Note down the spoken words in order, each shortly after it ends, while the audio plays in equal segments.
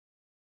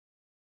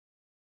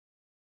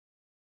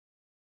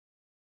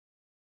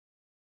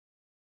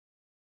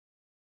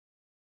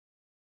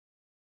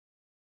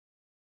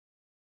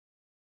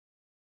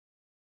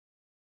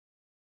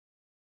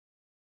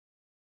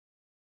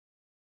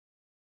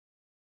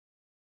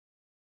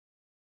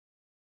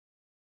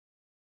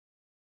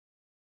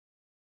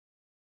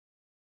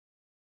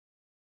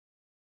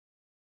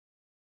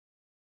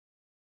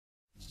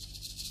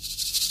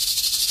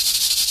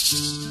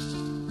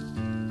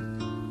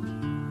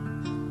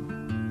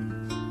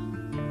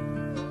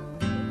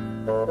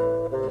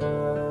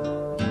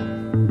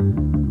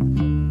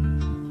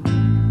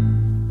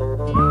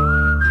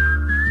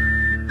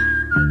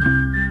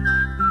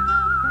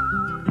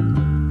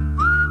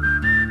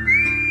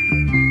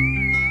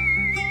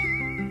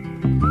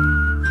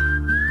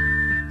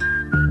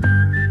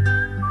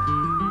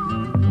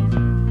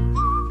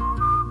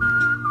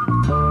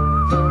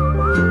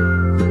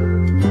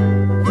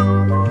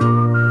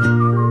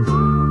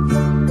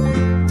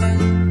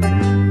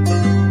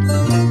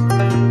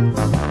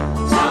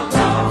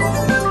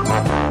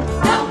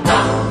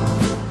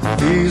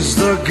He's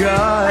the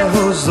guy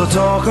who's the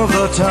talk of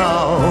the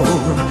town,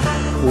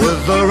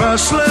 with the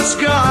restless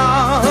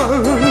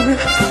gun.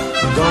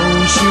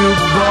 Don't you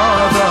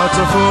bother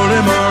to fool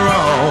him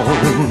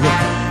around.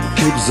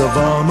 Keeps the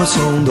varmints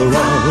on the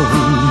run,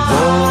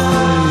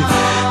 boy.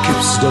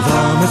 Keeps the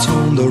varmints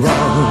on the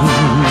run.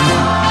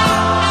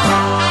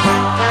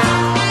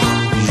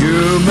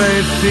 You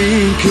may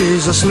think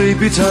he's a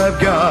sleepy type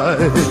guy,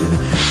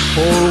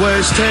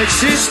 always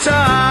takes his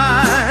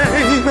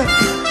time.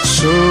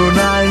 Soon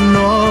I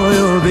know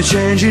you'll be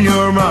changing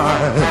your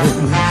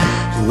mind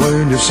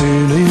when you've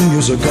seen him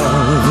use a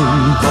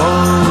gun,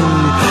 boy.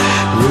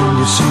 When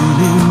you've seen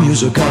him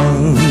use a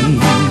gun.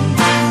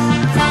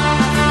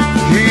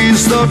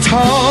 He's the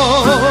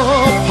top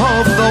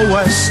of the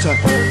West,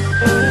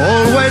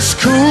 always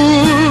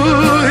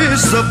cool,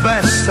 he's the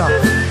best.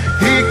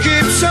 He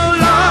keeps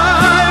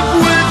alive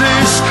with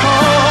his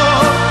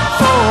Colt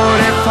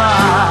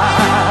 45.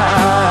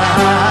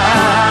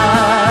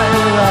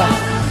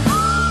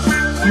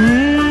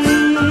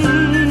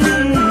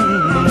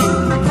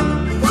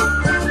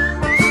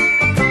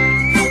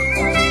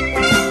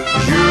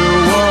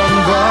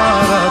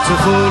 To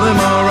fool him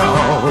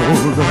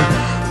around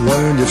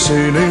when you've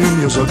seen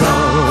him use a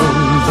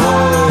gun,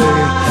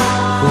 boy.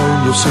 When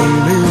you've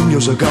seen him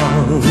use a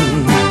gun.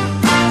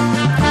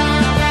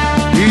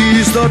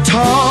 He's the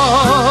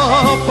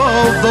top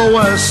of the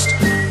West,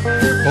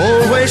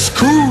 always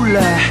cool,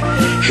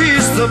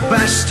 he's the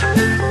best.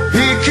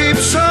 He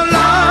keeps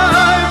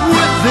alive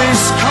with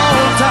this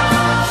Colt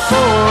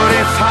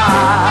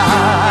 45.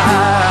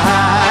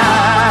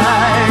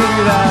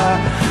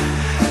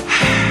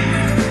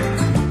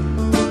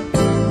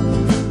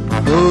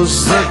 Who's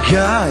the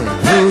guy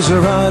who's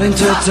riding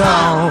to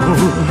town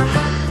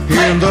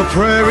in the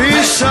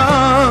prairie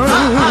sun?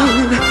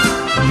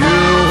 You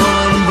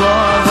won't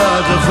bother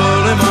to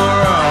fool him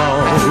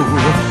around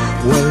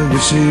when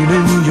you've seen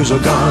him use a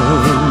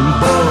gun,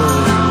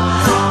 boy.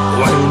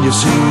 When you've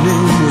seen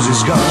him use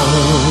his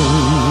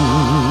gun.